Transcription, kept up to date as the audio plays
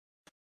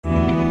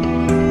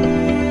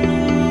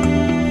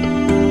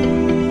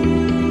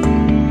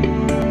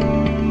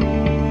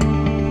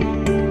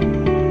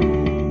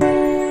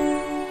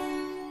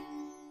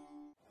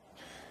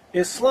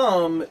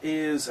Islam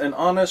is an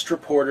honest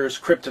reporter's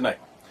kryptonite.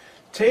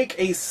 Take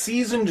a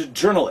seasoned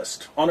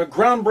journalist on a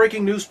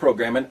groundbreaking news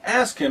program and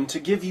ask him to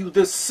give you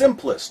the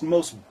simplest,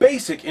 most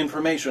basic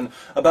information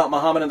about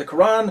Muhammad and the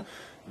Quran.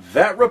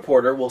 That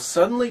reporter will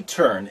suddenly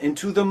turn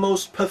into the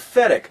most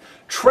pathetic,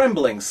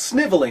 trembling,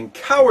 sniveling,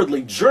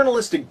 cowardly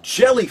journalistic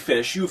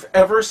jellyfish you've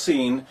ever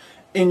seen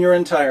in your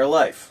entire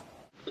life.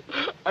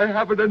 I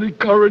haven't any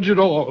courage at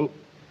all.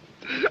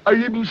 I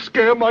even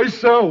scare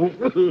myself.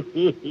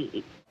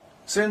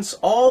 Since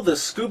all the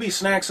Scooby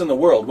snacks in the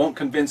world won't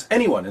convince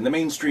anyone in the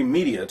mainstream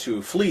media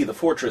to flee the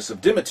fortress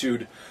of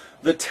dimitude,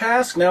 the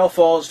task now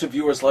falls to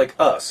viewers like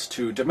us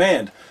to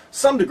demand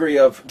some degree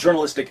of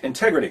journalistic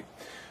integrity.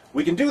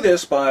 We can do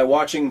this by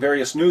watching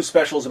various news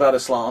specials about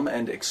Islam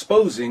and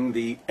exposing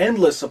the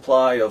endless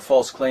supply of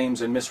false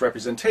claims and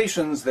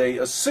misrepresentations they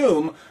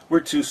assume we're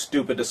too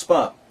stupid to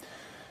spot.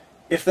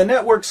 If the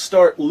networks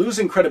start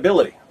losing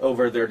credibility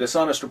over their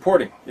dishonest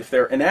reporting, if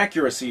their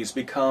inaccuracies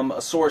become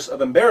a source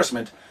of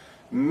embarrassment,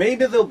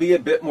 maybe they'll be a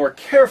bit more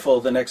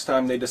careful the next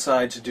time they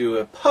decide to do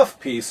a puff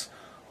piece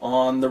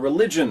on the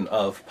religion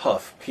of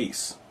puff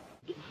piece.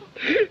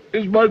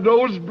 Is my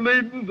nose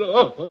bleeding?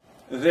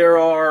 There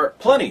are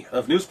plenty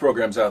of news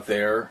programs out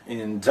there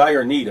in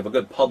dire need of a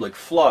good public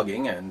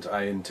flogging, and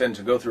I intend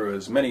to go through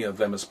as many of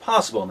them as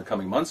possible in the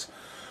coming months.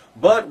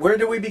 But where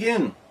do we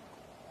begin?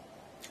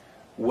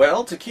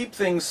 Well, to keep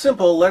things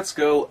simple, let's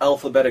go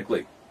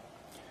alphabetically.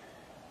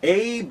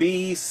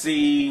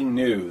 ABC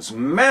News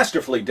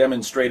masterfully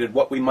demonstrated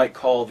what we might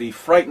call the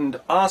frightened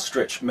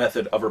ostrich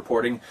method of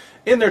reporting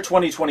in their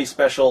 2020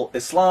 special,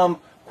 Islam,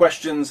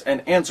 Questions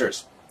and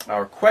Answers.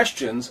 Our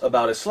questions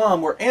about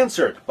Islam were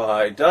answered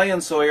by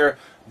Diane Sawyer,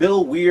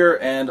 Bill Weir,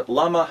 and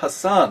Lama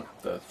Hassan,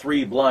 the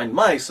three blind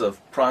mice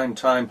of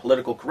prime-time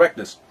political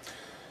correctness.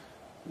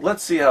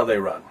 Let's see how they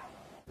run.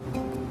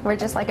 We're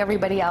just like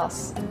everybody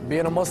else.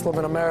 Being a Muslim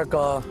in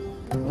America,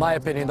 in my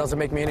opinion, doesn't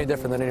make me any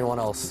different than anyone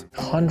else.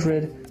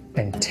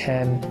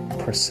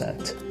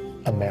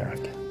 110%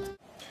 American.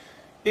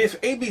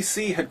 If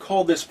ABC had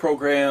called this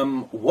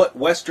program What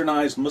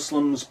Westernized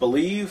Muslims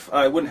Believe,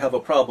 I wouldn't have a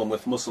problem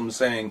with Muslims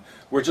saying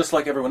we're just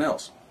like everyone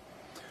else.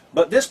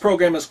 But this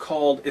program is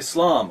called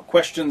Islam,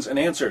 Questions and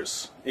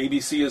Answers.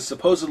 ABC is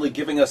supposedly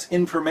giving us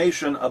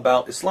information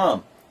about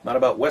Islam, not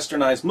about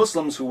Westernized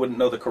Muslims who wouldn't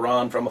know the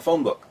Quran from a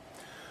phone book.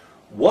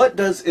 What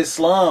does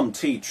Islam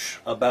teach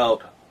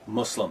about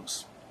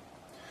Muslims?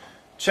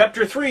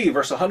 Chapter 3,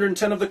 verse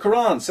 110 of the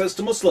Quran says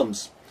to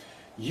Muslims,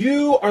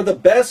 "You are the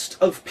best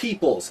of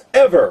peoples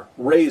ever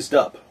raised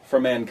up for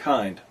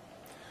mankind."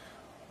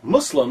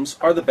 Muslims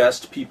are the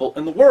best people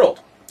in the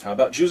world. How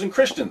about Jews and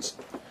Christians?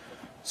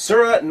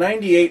 Surah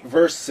 98,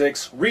 verse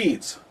 6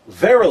 reads,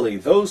 "Verily,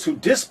 those who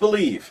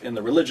disbelieve in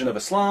the religion of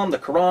Islam, the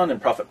Quran,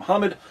 and Prophet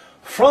Muhammad,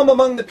 from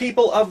among the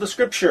people of the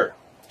Scripture,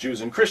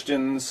 Jews and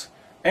Christians,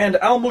 and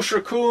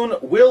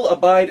al-mushrikun will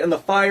abide in the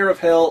fire of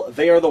hell.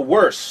 They are the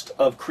worst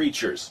of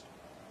creatures."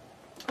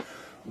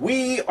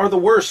 We are the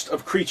worst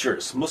of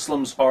creatures.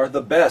 Muslims are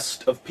the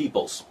best of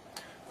peoples.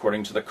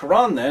 According to the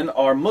Quran, then,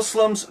 are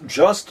Muslims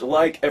just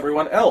like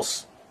everyone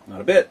else?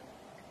 Not a bit.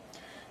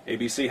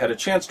 ABC had a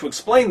chance to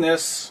explain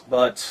this,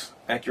 but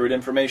accurate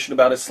information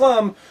about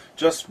Islam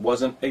just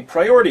wasn't a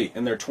priority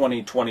in their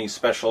 2020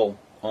 special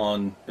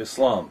on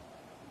Islam.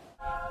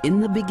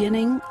 In the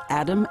beginning,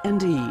 Adam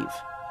and Eve.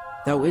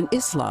 Though in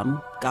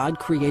Islam, God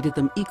created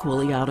them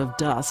equally out of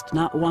dust,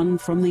 not one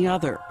from the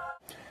other.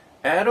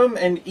 Adam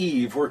and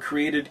Eve were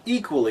created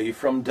equally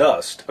from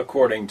dust,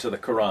 according to the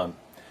Quran.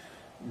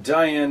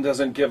 Diane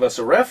doesn't give us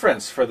a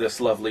reference for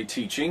this lovely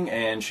teaching,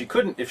 and she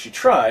couldn't if she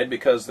tried,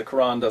 because the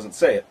Quran doesn't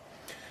say it.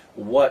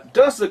 What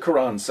does the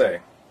Quran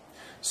say?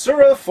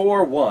 Surah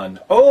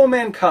 4:1, "O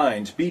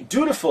mankind, be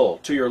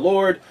dutiful to your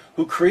Lord,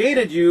 who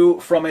created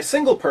you from a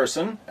single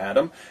person,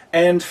 Adam,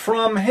 and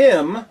from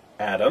him,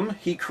 Adam,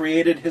 he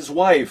created his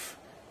wife,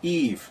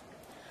 Eve."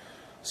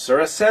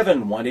 Surah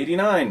 7,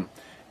 189,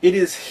 "It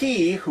is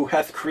he who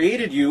hath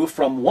created you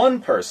from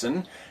one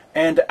person,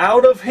 and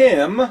out of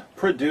him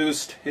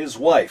produced his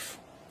wife,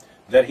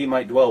 that he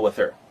might dwell with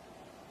her."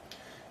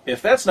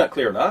 If that's not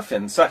clear enough,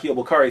 in Sahih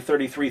al-Bukhari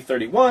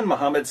 33:31,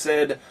 Muhammad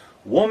said,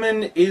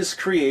 "Woman is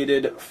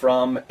created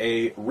from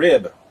a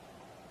rib."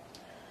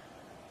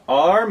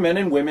 Are men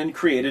and women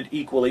created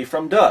equally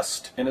from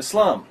dust in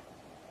Islam?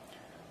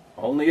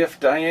 Only if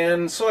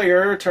Diane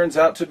Sawyer turns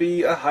out to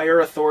be a higher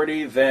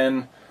authority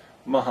than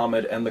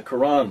Muhammad and the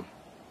Quran.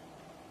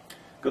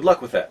 Good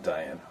luck with that,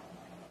 Diane.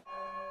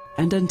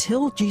 And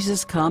until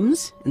Jesus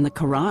comes, in the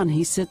Quran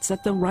he sits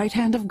at the right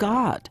hand of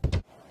God.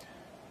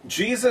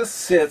 Jesus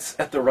sits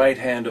at the right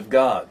hand of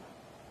God.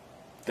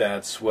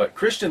 That's what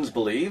Christians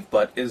believe,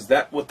 but is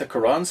that what the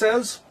Quran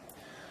says?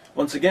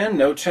 Once again,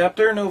 no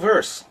chapter, no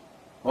verse.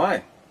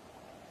 Why?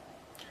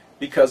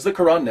 Because the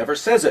Quran never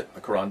says it.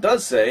 The Quran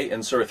does say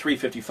in Surah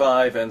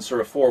 3:55 and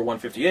Surah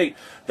 4:158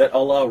 that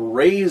Allah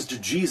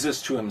raised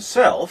Jesus to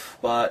himself,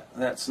 but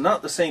that's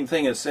not the same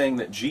thing as saying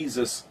that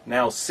Jesus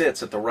now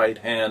sits at the right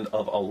hand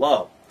of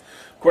Allah.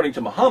 According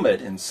to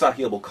Muhammad, in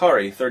Sahih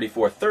al-Bukhari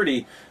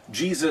 34:30,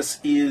 Jesus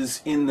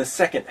is in the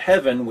second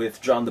heaven with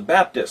John the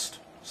Baptist,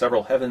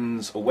 several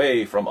heavens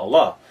away from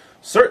Allah,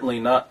 certainly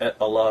not at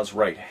Allah's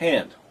right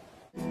hand.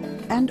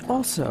 And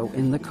also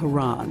in the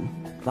Quran,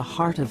 the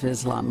heart of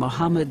Islam,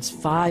 Muhammad's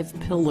 5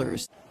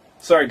 pillars.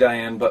 Sorry,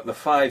 Diane, but the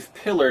 5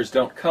 pillars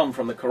don't come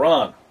from the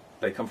Quran.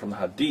 They come from the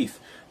Hadith.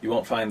 You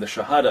won't find the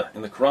Shahada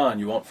in the Quran.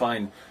 You won't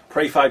find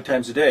pray 5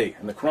 times a day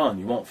in the Quran.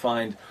 You won't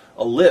find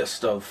a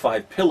list of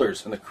 5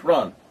 pillars in the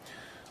Quran.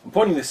 I'm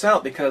pointing this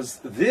out because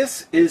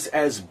this is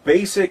as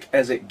basic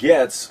as it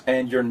gets,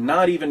 and you're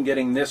not even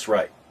getting this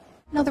right.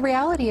 No, the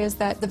reality is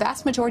that the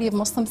vast majority of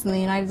Muslims in the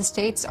United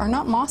States are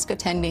not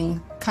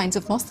mosque-attending kinds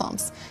of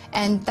Muslims,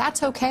 and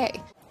that's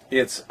okay.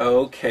 It's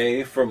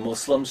okay for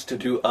Muslims to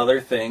do other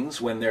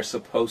things when they're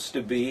supposed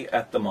to be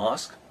at the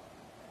mosque?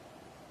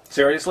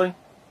 Seriously?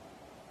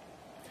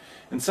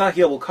 In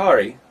Sahih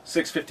al-Bukhari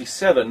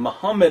 657,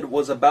 Muhammad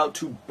was about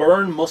to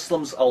burn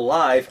Muslims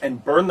alive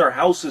and burn their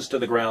houses to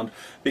the ground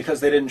because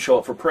they didn't show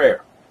up for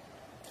prayer.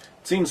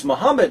 It seems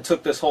Muhammad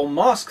took this whole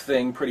mosque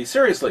thing pretty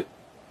seriously.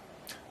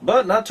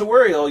 But not to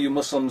worry, all you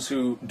Muslims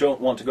who don't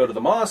want to go to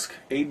the mosque.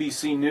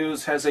 ABC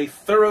News has a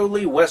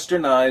thoroughly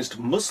westernized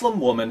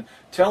Muslim woman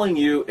telling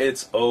you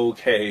it's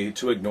okay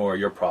to ignore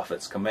your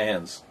prophet's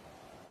commands.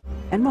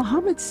 And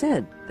Muhammad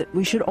said that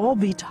we should all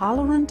be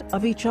tolerant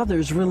of each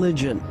other's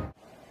religion.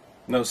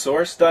 No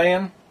source,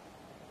 Diane?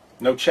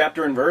 No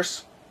chapter and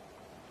verse?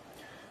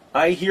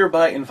 I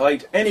hereby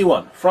invite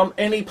anyone from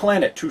any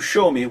planet to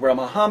show me where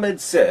Muhammad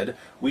said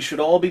we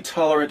should all be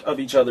tolerant of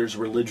each other's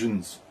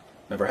religions.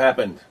 Never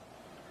happened.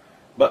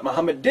 But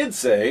Muhammad did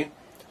say,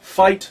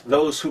 fight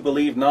those who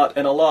believe not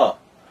in Allah.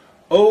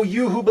 O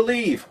you who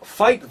believe,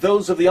 fight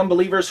those of the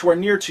unbelievers who are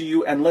near to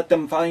you and let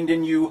them find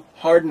in you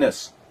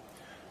hardness.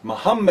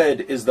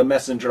 Muhammad is the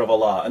messenger of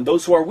Allah, and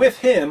those who are with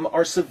him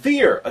are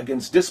severe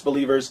against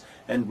disbelievers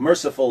and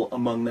merciful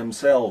among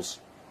themselves.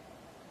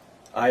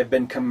 I have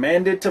been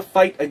commanded to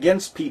fight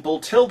against people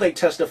till they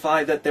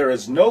testify that there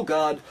is no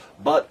God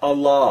but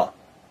Allah.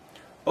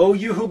 O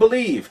you who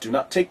believe, do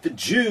not take the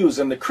Jews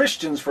and the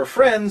Christians for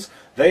friends,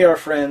 they are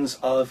friends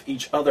of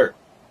each other.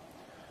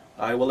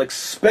 I will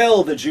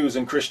expel the Jews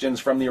and Christians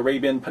from the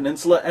Arabian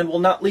Peninsula and will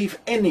not leave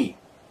any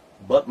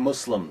but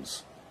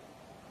Muslims.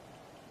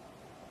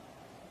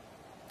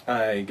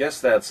 I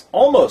guess that's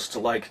almost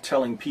like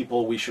telling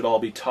people we should all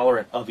be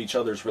tolerant of each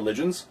other's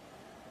religions,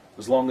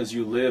 as long as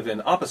you live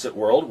in opposite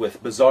world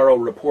with Bizarro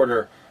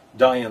reporter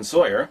Diane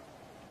Sawyer.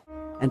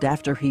 And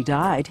after he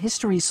died,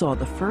 history saw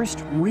the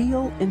first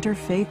real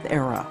interfaith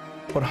era.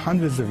 For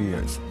hundreds of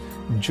years,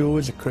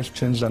 Jews,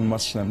 Christians, and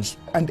Muslims,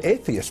 and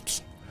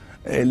atheists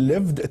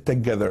lived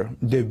together,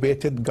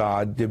 debated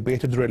God,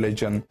 debated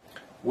religion.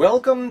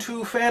 Welcome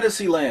to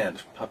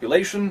Fantasyland.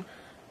 Population,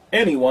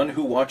 anyone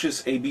who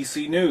watches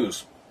ABC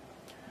News.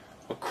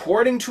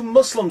 According to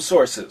Muslim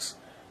sources,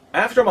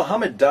 after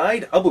Muhammad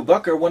died, Abu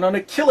Bakr went on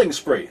a killing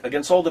spree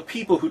against all the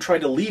people who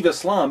tried to leave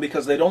Islam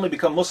because they'd only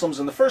become Muslims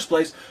in the first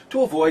place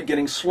to avoid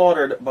getting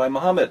slaughtered by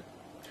Muhammad.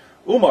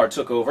 Umar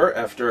took over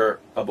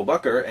after Abu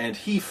Bakr, and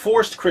he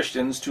forced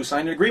Christians to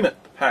sign an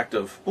agreement, the Pact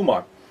of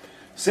Umar,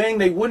 saying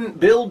they wouldn't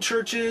build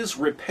churches,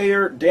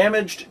 repair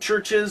damaged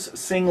churches,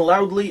 sing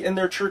loudly in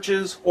their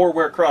churches, or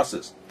wear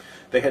crosses.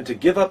 They had to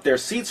give up their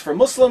seats for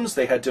Muslims,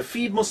 they had to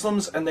feed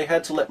Muslims, and they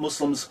had to let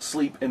Muslims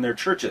sleep in their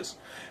churches.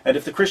 And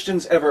if the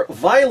Christians ever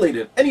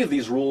violated any of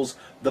these rules,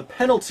 the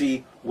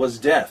penalty was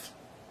death.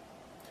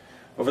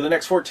 Over the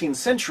next 14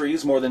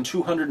 centuries, more than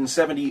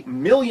 270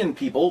 million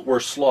people were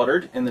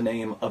slaughtered in the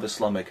name of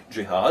Islamic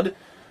jihad.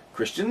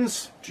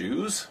 Christians,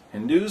 Jews,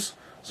 Hindus,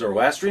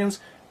 Zoroastrians,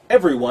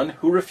 everyone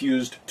who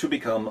refused to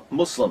become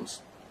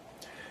Muslims.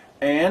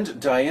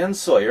 And Diane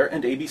Sawyer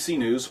and ABC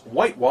News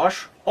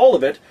whitewash all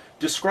of it,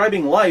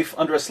 describing life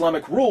under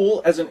Islamic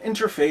rule as an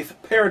interfaith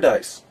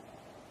paradise.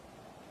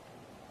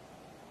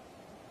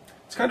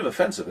 It's kind of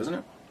offensive, isn't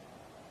it?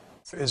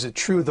 Is it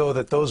true, though,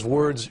 that those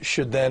words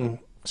should then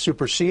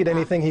supersede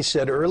anything he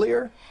said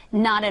earlier?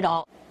 Not at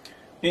all.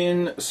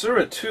 In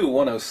Surah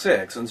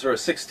 2:106 and Surah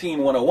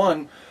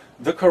 16:101,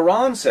 the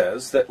Quran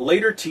says that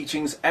later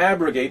teachings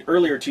abrogate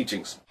earlier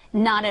teachings.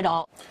 Not at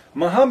all.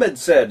 Muhammad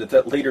said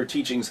that later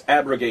teachings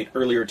abrogate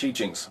earlier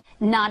teachings.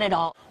 Not at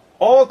all.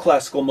 All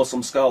classical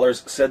Muslim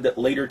scholars said that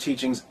later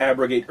teachings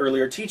abrogate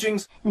earlier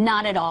teachings.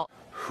 Not at all.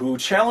 Who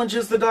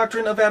challenges the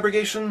doctrine of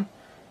abrogation?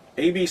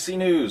 ABC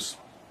News.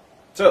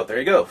 So, there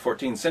you go.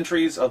 14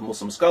 centuries of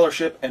Muslim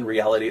scholarship and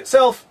reality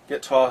itself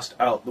get tossed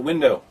out the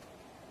window.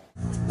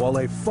 While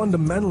a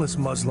fundamentalist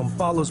Muslim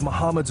follows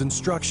Muhammad's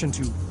instruction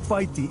to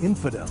fight the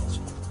infidels,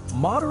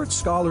 moderate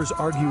scholars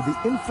argue the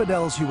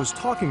infidels he was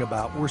talking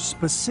about were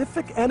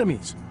specific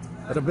enemies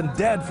that have been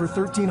dead for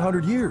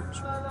 1,300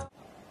 years.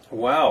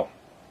 Wow.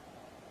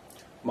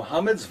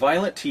 Muhammad's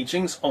violent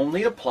teachings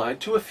only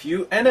applied to a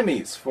few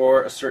enemies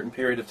for a certain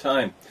period of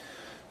time.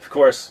 Of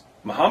course,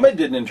 Muhammad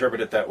didn't interpret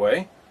it that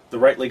way. The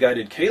rightly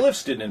guided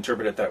caliphs didn't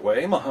interpret it that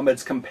way.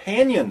 Muhammad's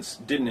companions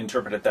didn't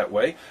interpret it that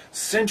way.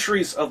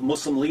 Centuries of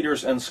Muslim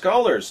leaders and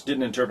scholars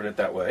didn't interpret it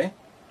that way.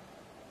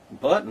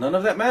 But none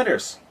of that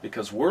matters,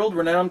 because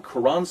world-renowned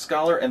Quran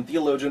scholar and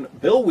theologian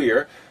Bill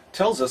Weir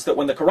tells us that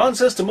when the Quran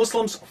says to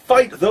Muslims,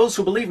 fight those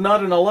who believe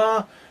not in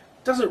Allah,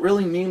 it doesn't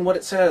really mean what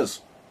it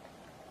says.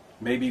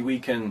 Maybe we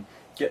can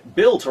get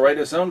Bill to write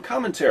his own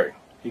commentary.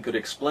 He could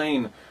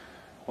explain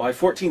why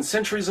 14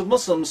 centuries of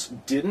Muslims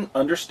didn't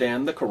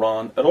understand the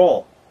Quran at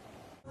all.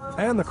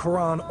 And the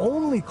Quran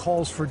only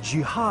calls for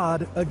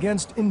jihad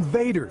against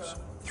invaders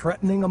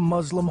threatening a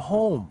Muslim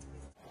home.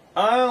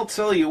 I'll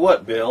tell you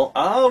what, Bill,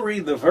 I'll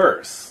read the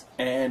verse,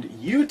 and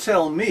you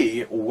tell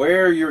me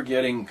where you're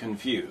getting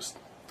confused.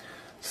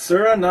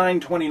 Surah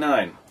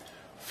 9:29.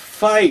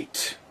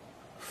 Fight.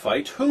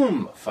 Fight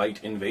whom? Fight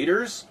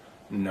invaders?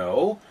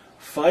 No.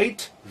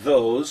 Fight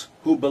those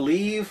who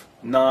believe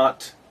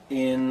not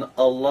in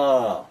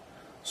Allah.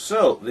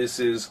 So, this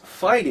is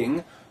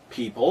fighting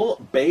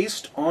people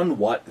based on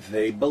what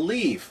they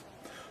believe.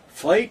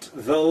 Fight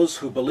those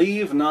who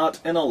believe not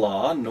in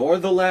Allah, nor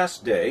the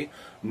last day,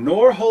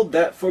 nor hold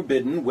that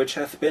forbidden which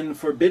hath been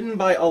forbidden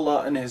by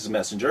Allah and His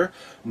Messenger,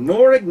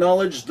 nor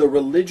acknowledge the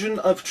religion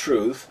of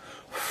truth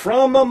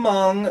from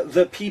among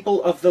the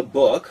people of the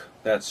book,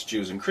 that's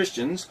Jews and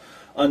Christians,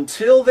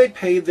 until they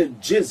pay the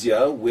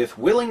jizya with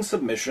willing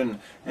submission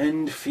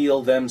and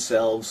feel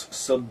themselves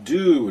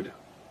subdued.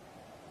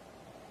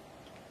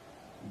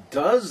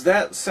 Does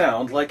that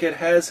sound like it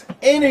has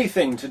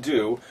anything to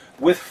do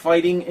with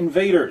fighting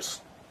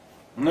invaders?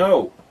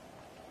 No.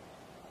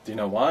 Do you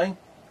know why?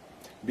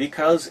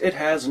 Because it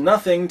has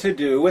nothing to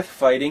do with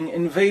fighting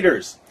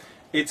invaders.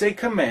 It's a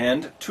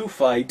command to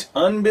fight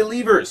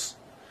unbelievers.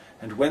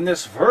 And when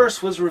this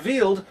verse was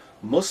revealed,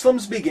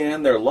 Muslims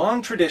began their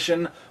long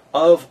tradition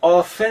of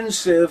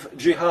offensive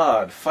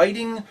jihad,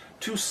 fighting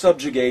to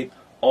subjugate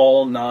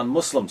all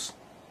non-Muslims.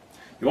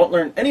 You won't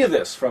learn any of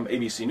this from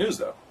ABC News,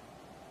 though.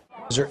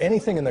 Is there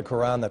anything in the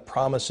Quran that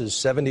promises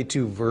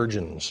 72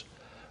 virgins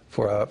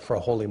for a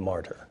holy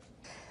martyr?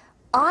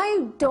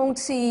 I don't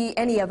see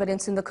any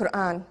evidence in the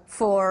Quran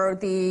for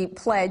the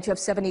pledge of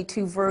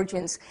 72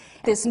 virgins.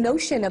 This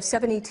notion of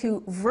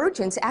 72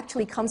 virgins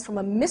actually comes from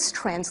a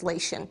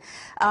mistranslation,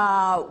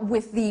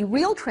 with the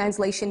real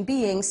translation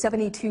being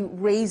 72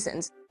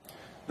 raisins.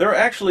 There are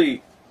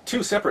actually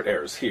two separate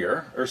errors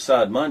here.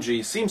 Irsad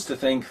Manji seems to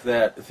think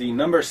that the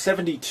number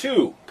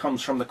 72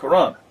 comes from the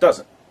Quran. It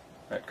doesn't.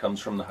 That comes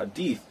from the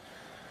Hadith.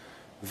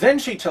 Then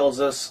she tells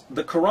us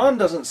the Quran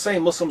doesn't say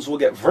Muslims will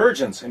get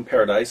virgins in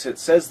paradise. It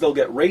says they'll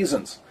get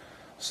raisins.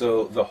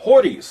 So the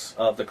houris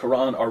of the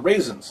Quran are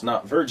raisins,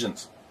 not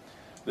virgins.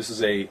 This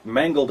is a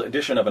mangled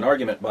edition of an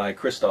argument by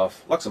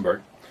Christoph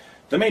Luxemburg.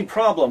 The main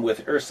problem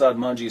with Irsad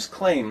Manji's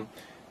claim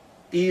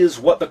is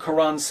what the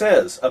Quran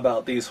says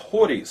about these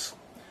houris.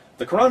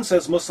 The Quran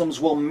says Muslims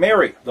will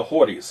marry the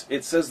houris.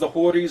 It says the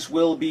houris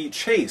will be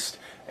chaste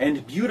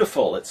and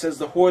beautiful. It says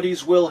the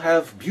houris will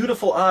have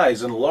beautiful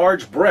eyes and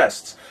large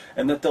breasts,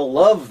 and that they'll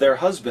love their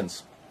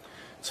husbands.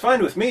 It's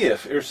fine with me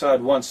if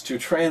Irsad wants to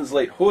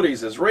translate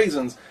houris as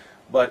raisins,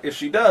 but if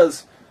she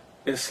does,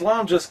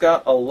 Islam just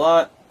got a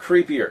lot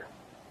creepier.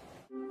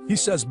 He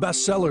says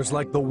bestsellers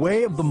like The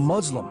Way of the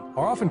Muslim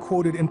are often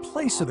quoted in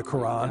place of the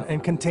Quran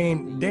and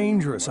contain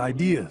dangerous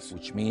ideas.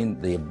 Which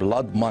means the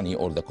blood money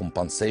or the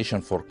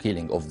compensation for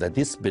killing of the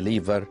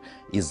disbeliever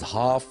is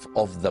half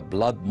of the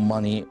blood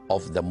money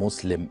of the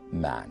Muslim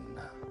man.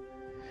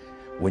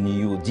 When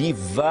you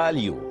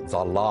devalue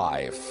the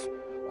life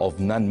of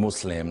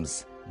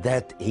non-Muslims,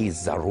 that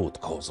is the root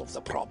cause of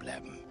the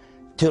problem.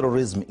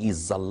 Terrorism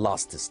is the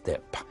last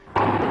step.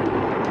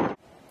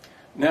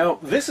 Now,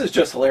 this is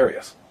just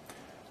hilarious.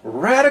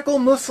 Radical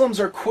Muslims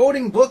are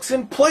quoting books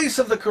in place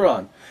of the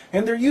Quran,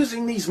 and they're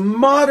using these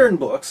modern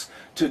books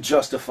to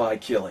justify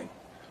killing.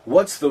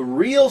 What's the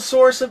real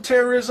source of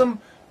terrorism?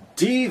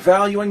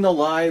 Devaluing the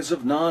lives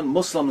of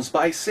non-Muslims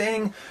by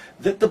saying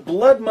that the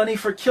blood money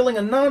for killing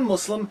a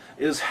non-Muslim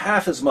is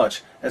half as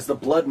much as the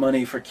blood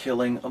money for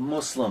killing a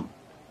Muslim.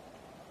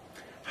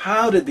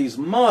 How did these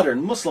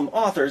modern Muslim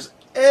authors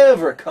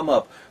ever come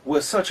up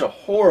with such a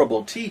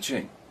horrible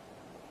teaching?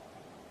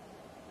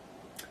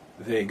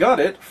 They got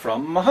it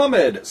from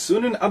Muhammad,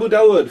 Sunan Abu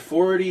Dawud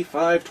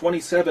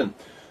 45:27.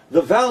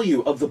 The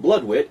value of the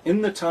blood wit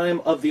in the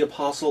time of the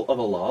Apostle of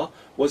Allah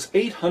was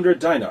 800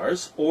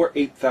 dinars, or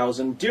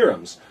 8,000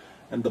 dirhams,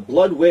 and the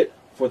blood wit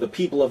for the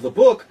people of the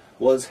book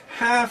was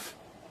half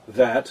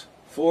that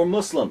for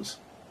Muslims.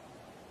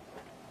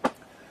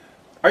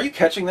 Are you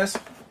catching this?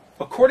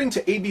 According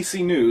to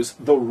ABC News,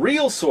 the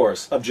real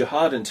source of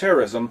jihad and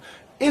terrorism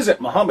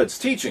isn't Muhammad's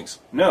teachings.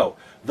 No,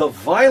 the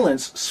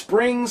violence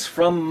springs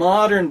from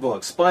modern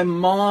books by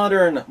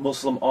modern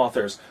Muslim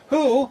authors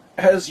who,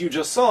 as you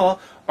just saw,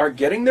 are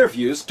getting their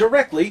views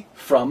directly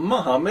from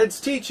Muhammad's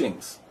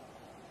teachings.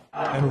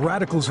 And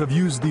radicals have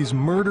used these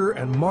murder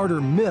and martyr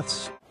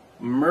myths.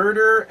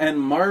 Murder and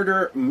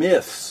martyr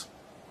myths.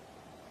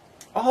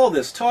 All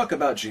this talk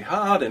about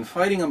jihad and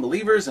fighting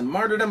unbelievers and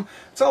martyrdom,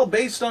 it's all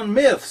based on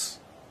myths.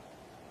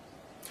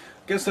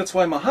 Guess that's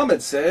why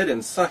Muhammad said in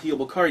Sahih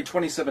al-Bukhari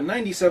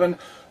 2797,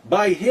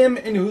 By him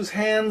in whose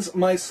hands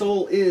my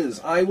soul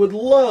is, I would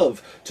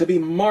love to be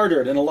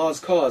martyred in Allah's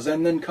cause,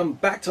 and then come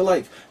back to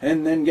life,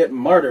 and then get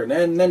martyred,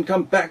 and then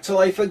come back to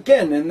life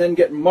again, and then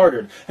get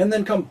martyred, and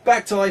then come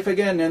back to life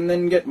again, and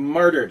then get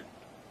martyred.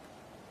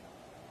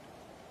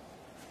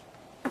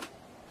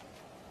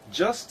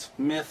 Just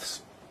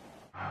myths.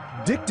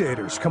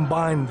 Dictators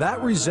combine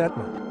that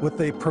resentment with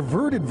a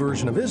perverted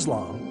version of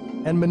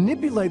Islam and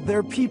manipulate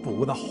their people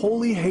with a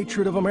holy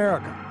hatred of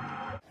America.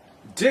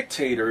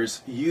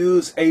 Dictators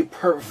use a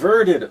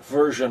perverted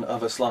version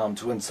of Islam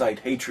to incite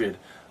hatred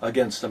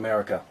against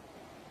America.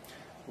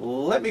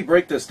 Let me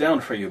break this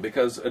down for you,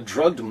 because a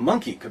drugged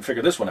monkey could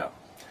figure this one out.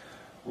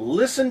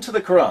 Listen to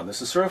the Quran.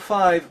 This is Surah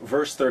 5,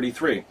 verse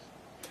 33.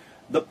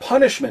 The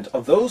punishment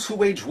of those who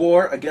wage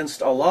war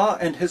against Allah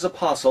and His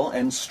Apostle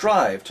and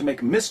strive to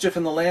make mischief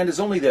in the land is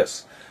only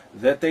this,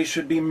 that they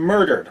should be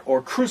murdered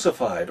or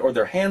crucified, or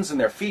their hands and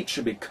their feet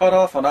should be cut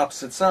off on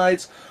opposite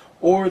sides,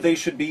 or they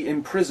should be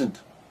imprisoned.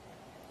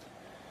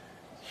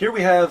 Here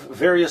we have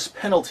various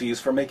penalties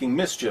for making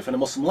mischief in a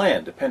Muslim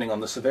land, depending on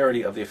the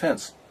severity of the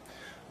offense.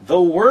 The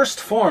worst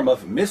form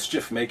of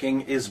mischief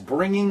making is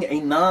bringing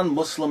a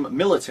non-Muslim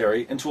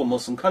military into a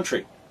Muslim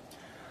country.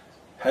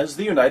 Has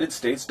the United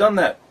States done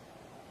that?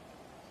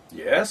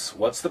 Yes.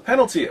 What's the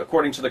penalty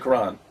according to the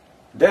Quran?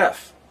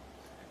 Death.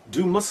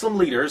 Do Muslim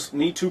leaders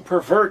need to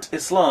pervert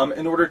Islam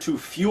in order to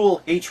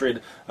fuel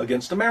hatred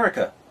against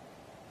America?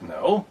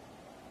 No.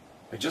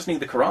 They just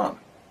need the Quran.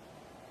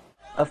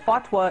 A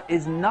fatwa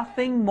is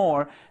nothing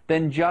more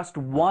than just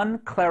one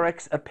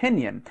cleric's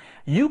opinion.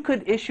 You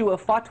could issue a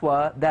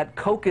fatwa that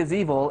Coke is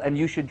evil and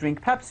you should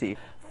drink Pepsi.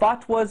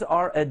 Fatwas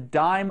are a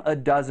dime a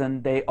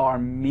dozen. They are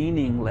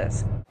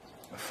meaningless.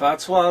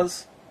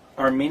 Fatwas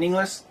are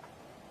meaningless?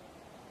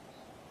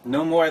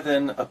 No more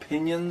than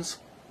opinions?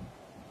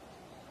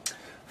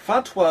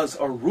 Fatwas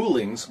are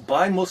rulings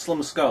by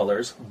Muslim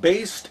scholars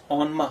based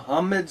on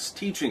Muhammad's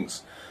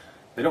teachings.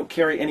 They don't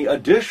carry any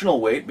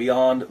additional weight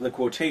beyond the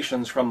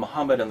quotations from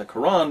Muhammad and the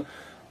Quran,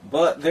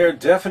 but they're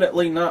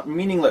definitely not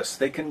meaningless.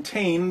 They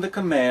contain the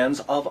commands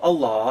of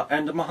Allah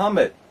and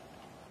Muhammad.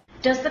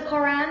 Does the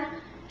Quran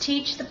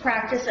teach the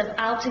practice of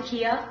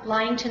al-taqiyya,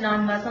 lying to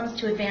non-Muslims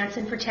to advance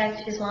and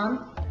protect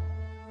Islam?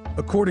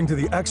 According to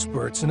the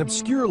experts, an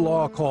obscure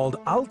law called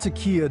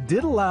al-taqiyya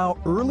did allow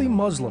early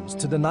Muslims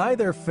to deny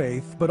their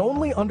faith, but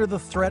only under the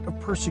threat of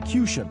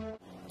persecution.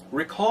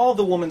 Recall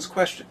the woman's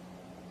question.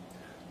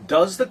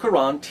 Does the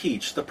Quran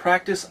teach the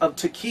practice of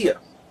taqiyya,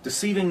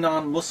 deceiving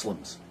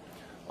non-Muslims?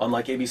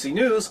 Unlike ABC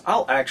News,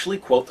 I'll actually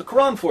quote the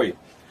Quran for you.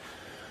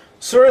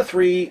 Surah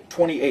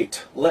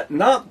 3:28. Let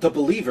not the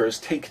believers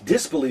take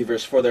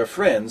disbelievers for their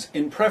friends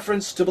in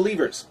preference to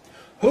believers.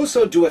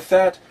 Whoso doeth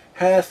that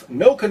hath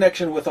no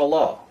connection with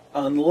Allah,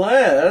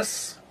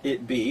 unless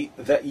it be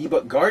that ye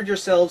but guard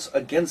yourselves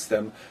against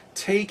them,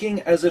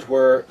 taking as it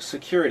were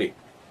security.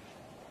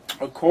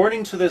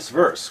 According to this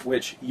verse,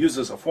 which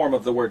uses a form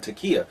of the word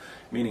taqiyya,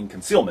 meaning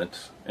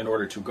concealment, in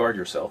order to guard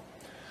yourself,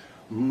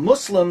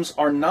 Muslims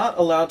are not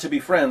allowed to be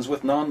friends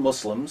with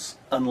non-Muslims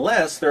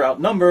unless they're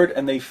outnumbered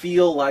and they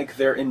feel like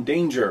they're in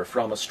danger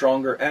from a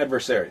stronger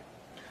adversary.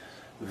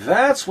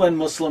 That's when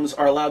Muslims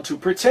are allowed to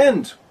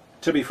pretend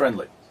to be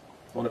friendly.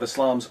 One of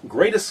Islam's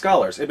greatest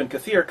scholars, Ibn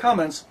Kathir,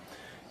 comments,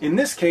 in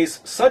this case,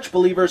 such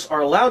believers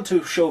are allowed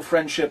to show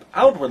friendship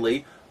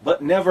outwardly,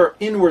 but never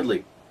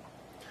inwardly.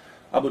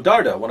 Abu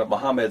Darda, one of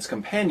Muhammad's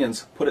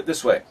companions, put it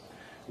this way: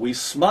 we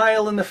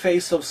smile in the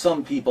face of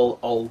some people,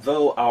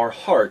 although our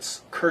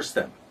hearts curse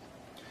them.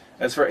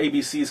 As for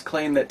ABC's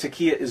claim that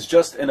taqiyya is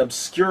just an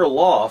obscure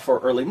law for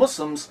early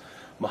Muslims,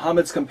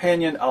 Muhammad's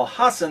companion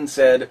Al-Hasan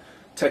said,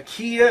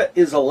 taqiyya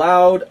is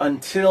allowed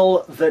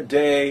until the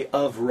day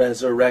of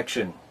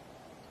resurrection.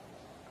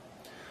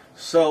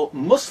 So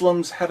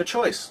Muslims have a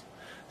choice.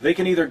 They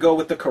can either go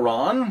with the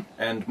Quran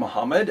and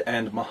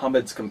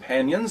Muhammad's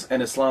companions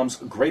and Islam's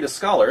greatest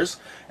scholars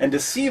and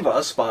deceive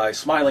us by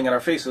smiling in our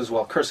faces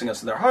while cursing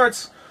us in their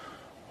hearts,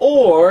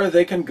 or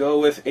they can go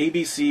with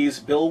ABC's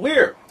Bill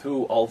Weir,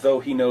 who, although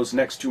he knows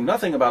next to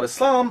nothing about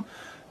Islam,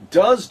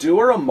 does do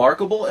a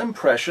remarkable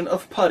impression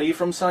of Putty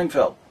from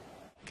Seinfeld.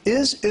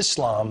 Is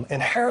Islam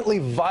inherently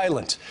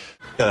violent?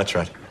 Yeah, that's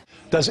right.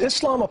 Does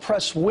Islam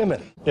oppress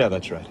women? Yeah,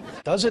 that's right.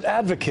 Does it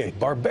advocate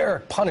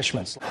barbaric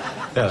punishments?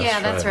 Yeah,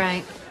 that's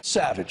right.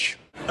 Savage.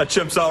 A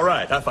chimp's all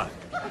right. High five.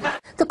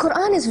 The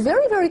Quran is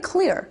very, very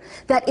clear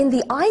that in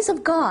the eyes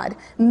of God,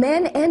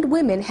 men and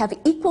women have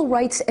equal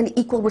rights and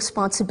equal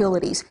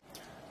responsibilities.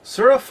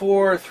 Surah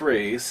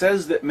 4:3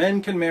 says that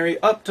men can marry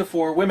up to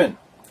 4 women.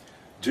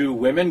 Do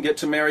women get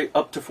to marry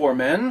up to 4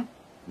 men?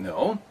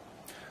 No.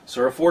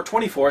 Surah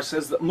 4:24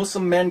 says that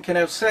Muslim men can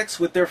have sex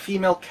with their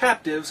female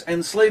captives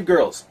and slave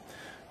girls.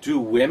 Do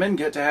women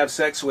get to have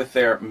sex with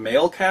their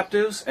male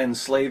captives and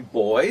slave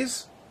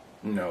boys?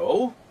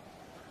 No.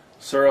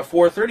 Surah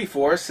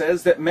 4:34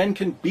 says that men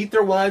can beat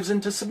their wives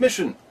into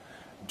submission.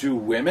 Do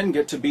women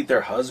get to beat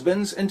their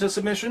husbands into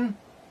submission?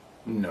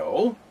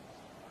 No.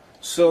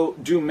 So,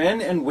 do men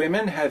and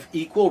women have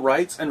equal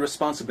rights and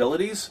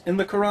responsibilities in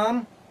the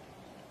Quran?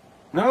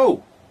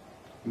 No.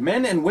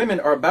 Men and women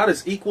are about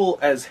as equal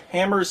as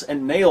hammers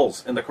and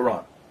nails in the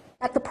Quran.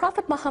 The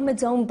Prophet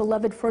Muhammad's own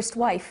beloved first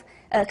wife,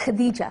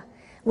 Khadija,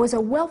 was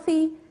a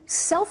wealthy,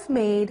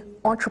 self-made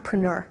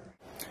entrepreneur.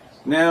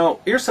 Now,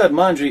 Irsad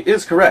Manji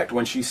is correct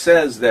when she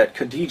says that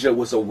Khadija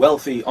was a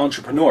wealthy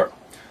entrepreneur.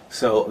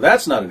 So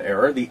that's not an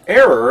error. The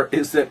error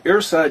is that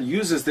Irsad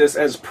uses this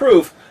as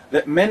proof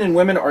that men and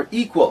women are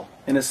equal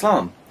in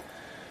Islam.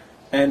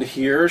 And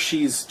here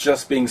she's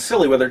just being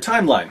silly with her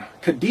timeline.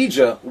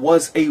 Khadija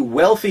was a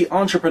wealthy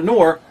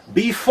entrepreneur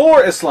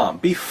before Islam,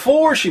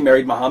 before she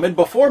married Muhammad,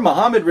 before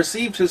Muhammad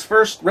received his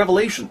first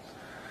revelation.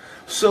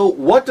 So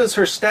what does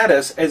her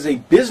status as a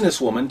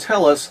businesswoman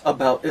tell us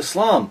about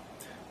Islam?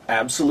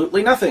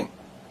 Absolutely nothing.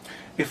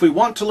 If we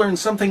want to learn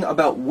something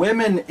about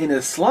women in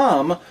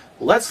Islam,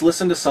 let's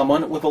listen to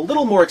someone with a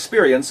little more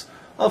experience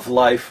of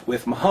life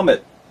with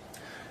Muhammad.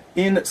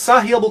 In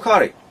Sahih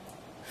al-Bukhari,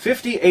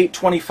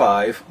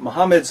 5825,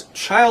 Muhammad's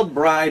child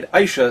bride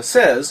Aisha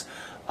says,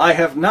 "I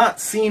have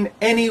not seen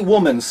any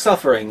woman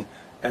suffering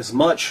as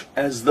much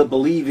as the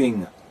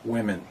believing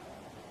women."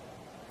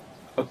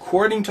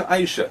 According to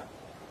Aisha,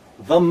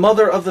 the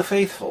mother of the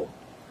faithful,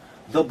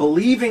 the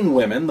believing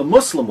women, the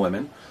Muslim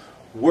women,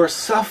 were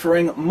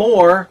suffering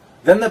more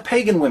than the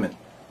pagan women.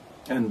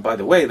 And by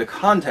the way, the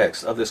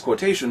context of this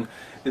quotation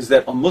is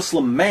that a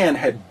Muslim man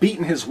had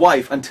beaten his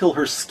wife until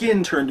her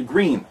skin turned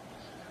green.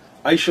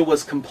 Aisha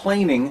was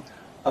complaining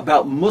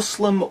about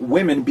Muslim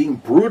women being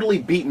brutally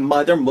beaten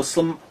by their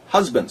Muslim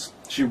husbands.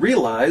 She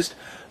realized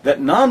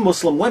that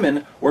non-Muslim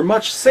women were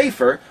much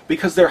safer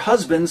because their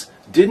husbands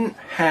didn't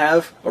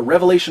have a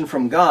revelation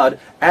from God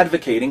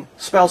advocating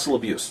spousal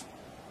abuse.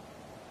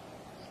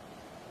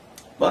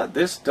 But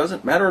this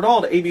doesn't matter at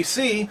all to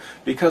ABC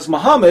because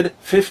Muhammad,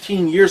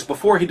 15 years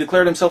before he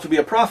declared himself to be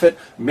a prophet,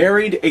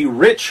 married a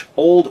rich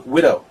old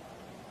widow.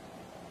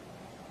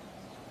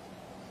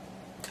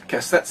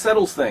 Guess that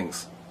settles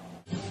things.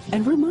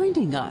 And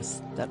reminding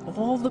us that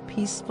all the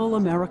peaceful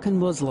American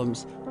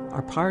Muslims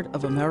are part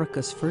of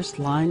America's first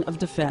line of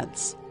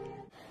defense.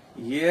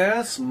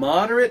 Yes,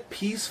 moderate,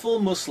 peaceful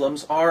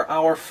Muslims are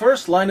our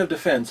first line of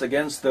defense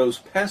against those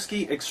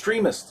pesky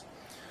extremists.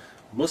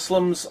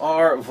 Muslims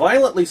are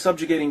violently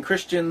subjugating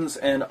Christians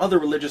and other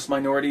religious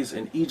minorities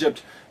in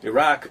Egypt,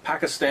 Iraq,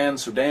 Pakistan,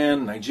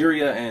 Sudan,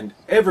 Nigeria, and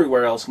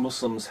everywhere else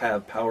Muslims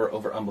have power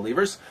over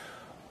unbelievers.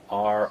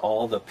 Are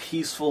all the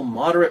peaceful,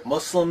 moderate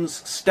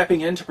Muslims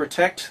stepping in to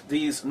protect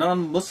these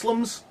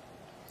non-Muslims?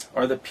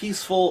 Are the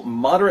peaceful,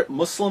 moderate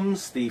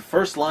Muslims the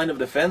first line of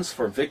defense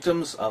for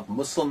victims of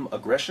Muslim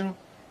aggression?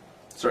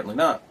 Certainly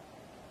not.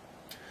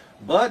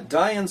 But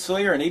Diane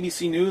Sawyer and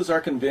ABC News are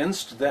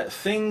convinced that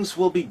things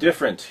will be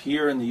different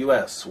here in the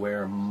U.S.,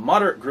 where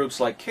moderate groups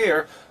like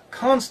CARE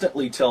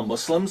constantly tell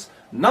Muslims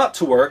not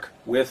to work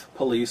with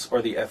police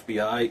or the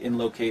FBI in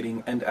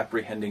locating and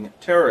apprehending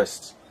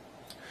terrorists.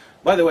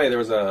 By the way, there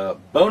was a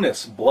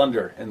bonus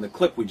blunder in the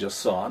clip we just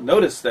saw.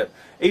 Notice that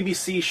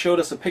ABC showed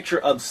us a picture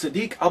of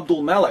Sadiq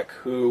Abdul Malik,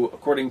 who,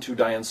 according to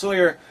Diane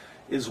Sawyer,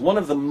 is one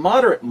of the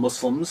moderate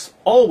Muslims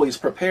always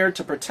prepared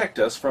to protect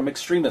us from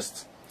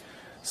extremists.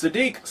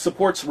 Sadiq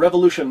supports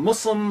Revolution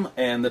Muslim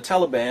and the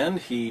Taliban.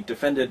 He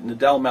defended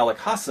Nidal Malik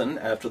Hassan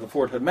after the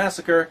Fort Hood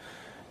massacre,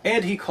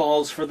 and he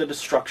calls for the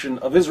destruction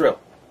of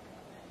Israel.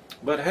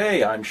 But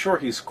hey, I'm sure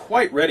he's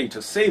quite ready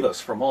to save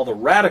us from all the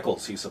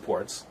radicals he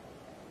supports.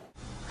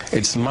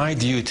 It's my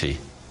duty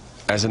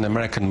as an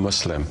American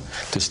Muslim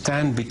to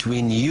stand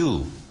between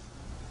you,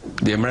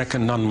 the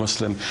American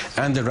non-Muslim,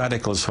 and the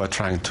radicals who are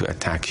trying to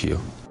attack you.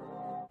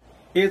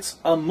 It's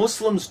a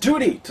Muslim's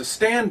duty to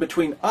stand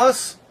between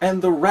us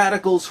and the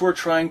radicals who are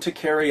trying to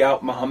carry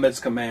out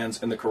Muhammad's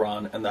commands in the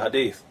Quran and the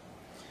Hadith.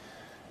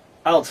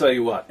 I'll tell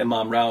you what,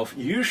 Imam Rauf,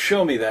 you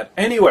show me that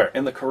anywhere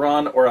in the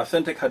Quran or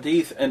authentic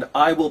Hadith, and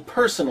I will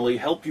personally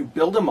help you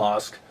build a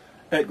mosque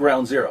at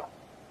ground zero.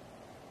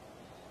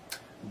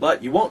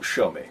 But you won't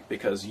show me,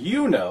 because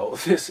you know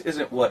this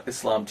isn't what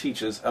Islam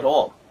teaches at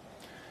all.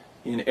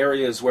 In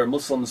areas where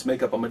Muslims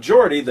make up a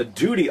majority, the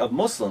duty of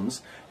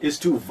Muslims is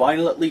to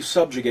violently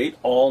subjugate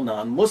all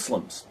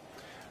non-Muslims.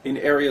 In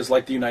areas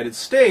like the United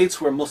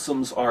States, where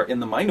Muslims are in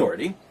the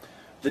minority,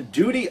 the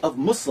duty of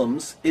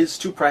Muslims is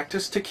to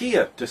practice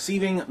taqiyya,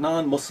 deceiving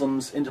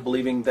non-Muslims into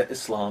believing that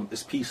Islam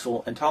is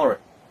peaceful and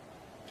tolerant.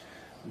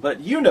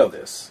 But you know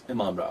this,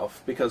 Imam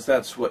Rauf, because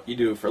that's what you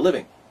do for a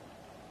living.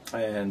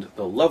 And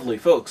the lovely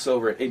folks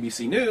over at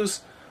ABC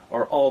News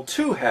are all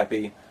too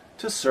happy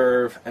to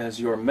serve as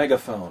your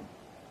megaphone.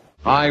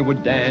 I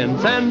would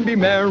dance and be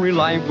merry,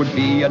 life would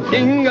be a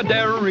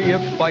ding-a-dairy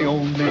if I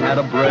only had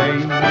a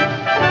brain.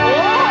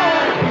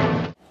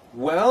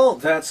 Well,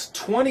 that's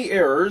 20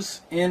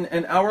 errors in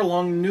an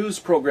hour-long news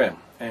program,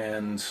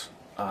 and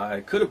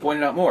I could have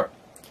pointed out more.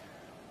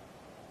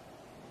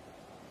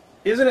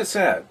 Isn't it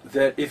sad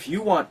that if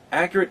you want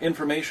accurate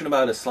information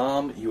about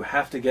Islam, you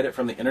have to get it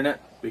from the internet?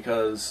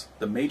 Because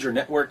the major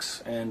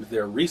networks and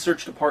their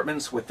research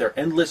departments with their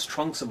endless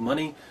trunks of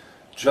money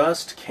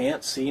just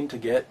can't seem to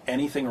get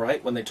anything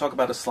right when they talk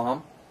about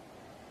Islam?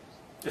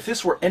 If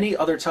this were any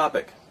other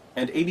topic,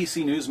 and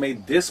ABC News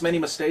made this many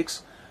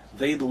mistakes,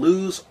 they'd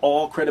lose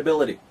all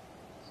credibility.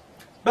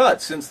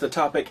 But since the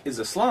topic is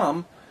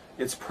Islam,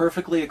 it's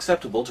perfectly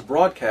acceptable to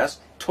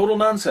broadcast total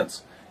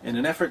nonsense in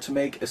an effort to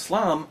make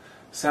Islam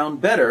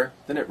sound better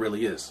than it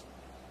really is.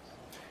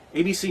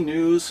 ABC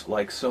News,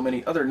 like so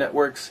many other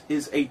networks,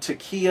 is a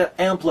taqiyya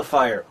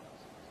amplifier.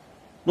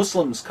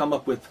 Muslims come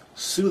up with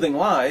soothing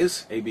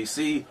lies,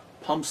 ABC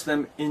pumps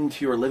them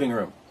into your living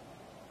room.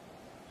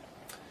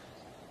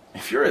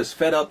 If you're as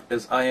fed up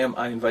as I am,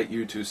 I invite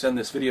you to send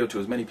this video to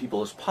as many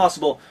people as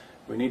possible.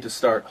 We need to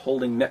start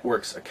holding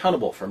networks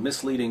accountable for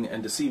misleading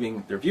and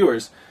deceiving their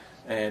viewers,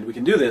 and we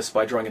can do this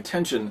by drawing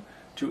attention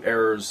to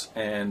errors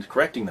and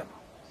correcting them.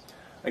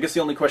 I guess the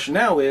only question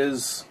now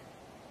is,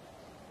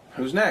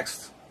 who's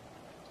next?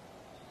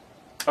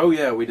 Oh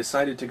yeah, we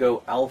decided to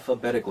go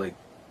alphabetically.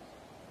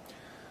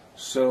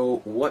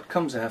 So what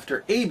comes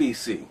after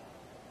ABC?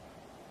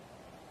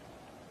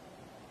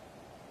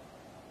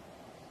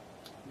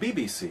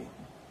 BBC.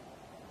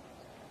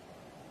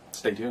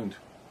 Stay tuned.